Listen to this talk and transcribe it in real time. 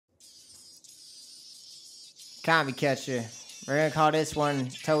Commie catcher. We're gonna call this one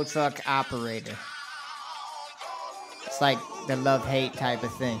tow truck operator. It's like the love-hate type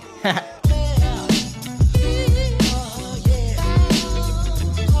of thing.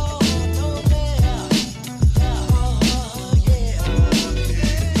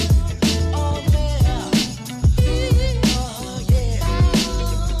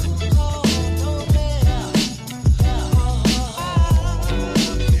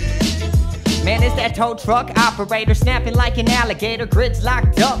 Man, it's that tow truck operator, snapping like an alligator, grids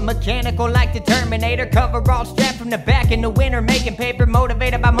locked up, mechanical like the Terminator, coverall strapped from the back in the winter, making paper,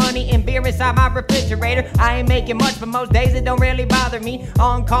 motivated by money and beer inside my refrigerator. I ain't making much, but most days it don't really bother me.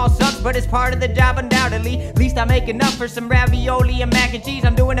 On call sucks, but it's part of the job undoubtedly. At least I make enough for some ravioli and mac and cheese.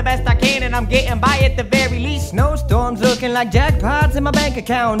 I'm doing the best I can and I'm getting by at the very least. Snowstorms looking like jackpots in my bank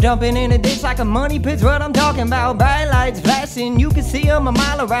account, jumping in a ditch like a money pit's what I'm talking about. Bright lights flashing, you can see them a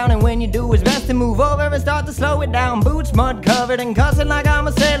mile around, and when you do it's best to move over and start to slow it down. Boots mud covered and cussing like I'm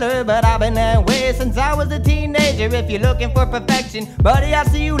a sailor, but I've been that way since I was a teenager. If you're looking for perfection, buddy, I'll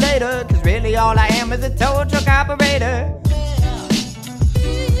see you later, cause really all I am is a tow truck operator.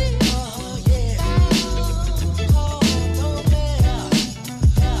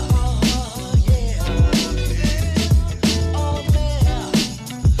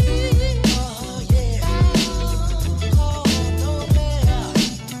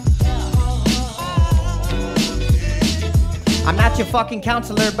 I'm not your fucking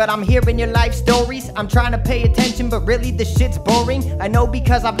counselor, but I'm hearing your life stories. I'm trying to pay attention, but really this shit's boring. I know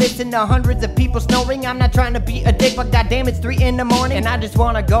because I've listened to hundreds of people snoring. I'm not trying to be a dick, but goddamn it's 3 in the morning, and I just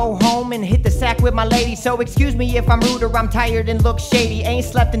wanna go home and hit the sack with my lady. So excuse me if I'm rude or I'm tired and look shady. Ain't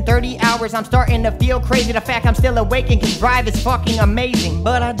slept in 30 hours, I'm starting to feel crazy. The fact I'm still awake and can drive is fucking amazing,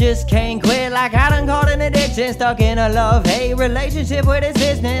 but I just can't quit like I done caught an addiction. Stuck in a love-hate relationship with this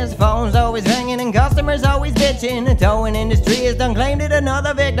business. Phone's always ringing and customers always bitching. The towing industry is done claimed it,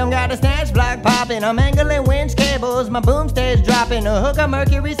 another victim. Got a snatch block popping, I'm angling winch cables. My boomstay's dropping, the hook of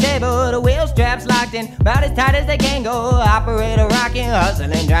Mercury's table. The wheel straps locked in, about as tight as they can go. Operator rocking,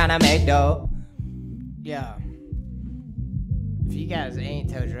 hustling, trying to make dough. Yo, if you guys ain't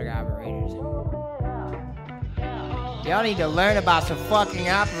tow truck operators, y'all need to learn about some fucking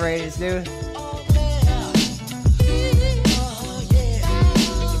operators, dude.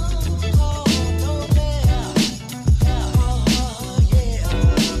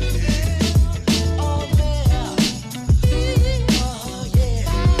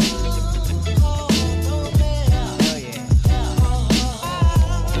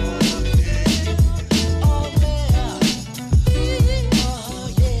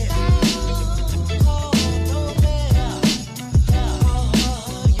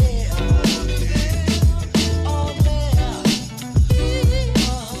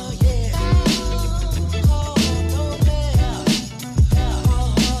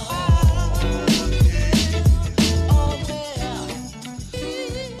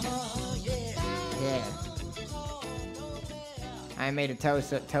 I ain't made a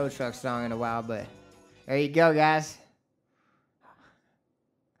tow truck song in a while, but there you go, guys.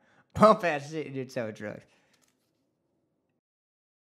 Pump that shit in your tow truck.